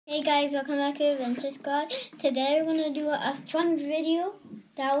Hey guys, welcome back to Adventure Squad. Today we're going to do a fun video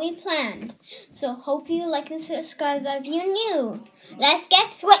that we planned. So hope you like and subscribe if you're new. Let's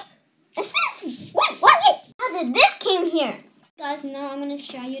get sweat. What was it? How did this came here? Guys, now I'm going to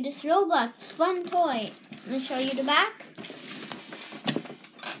show you this robot fun toy. I'm going to show you the back.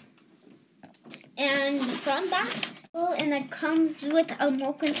 And the front back. And it comes with a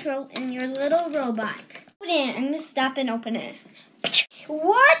remote control in your little robot. Put it in. I'm going to stop and open it.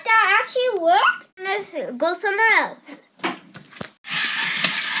 What? That actually worked? Let's go somewhere else.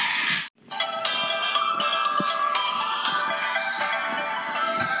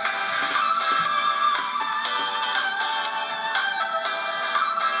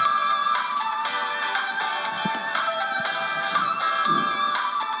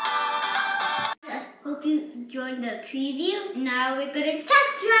 Hope you enjoyed the preview. Now we're going to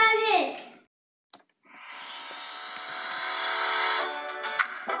test drive it.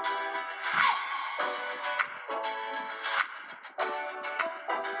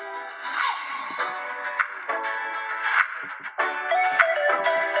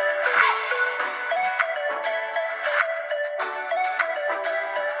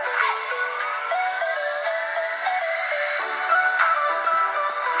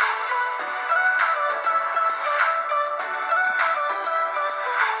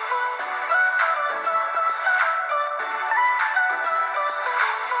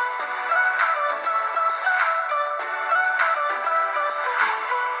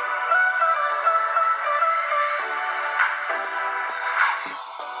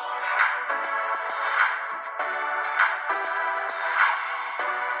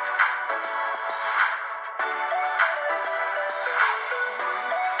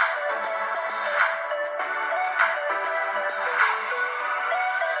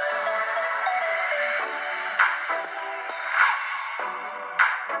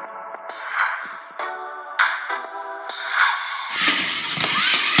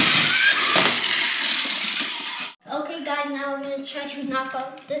 Okay guys, now we're going to try to knock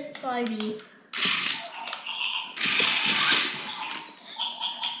out this Barbie.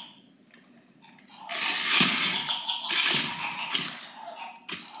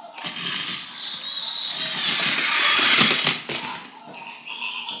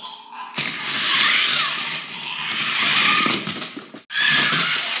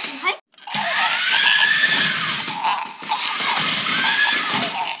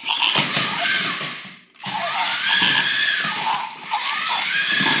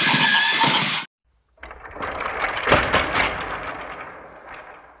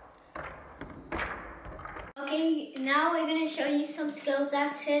 Okay, now we're going to show you some skills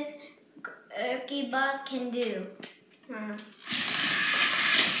that this bot can do. And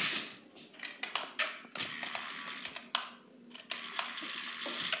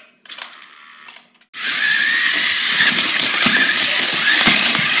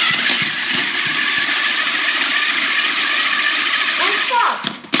stop!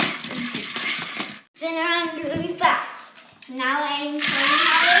 Spin around really fast. Now I'm showing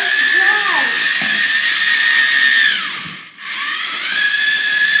how to drive.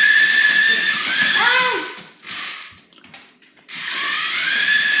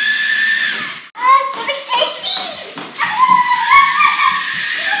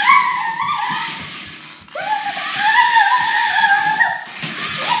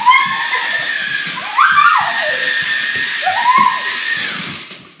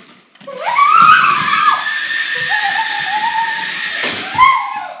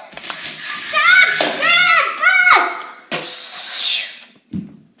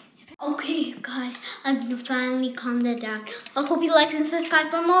 Okay guys, I finally calmed it down. I hope you like and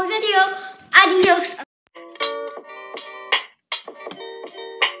subscribe for more videos. Adios.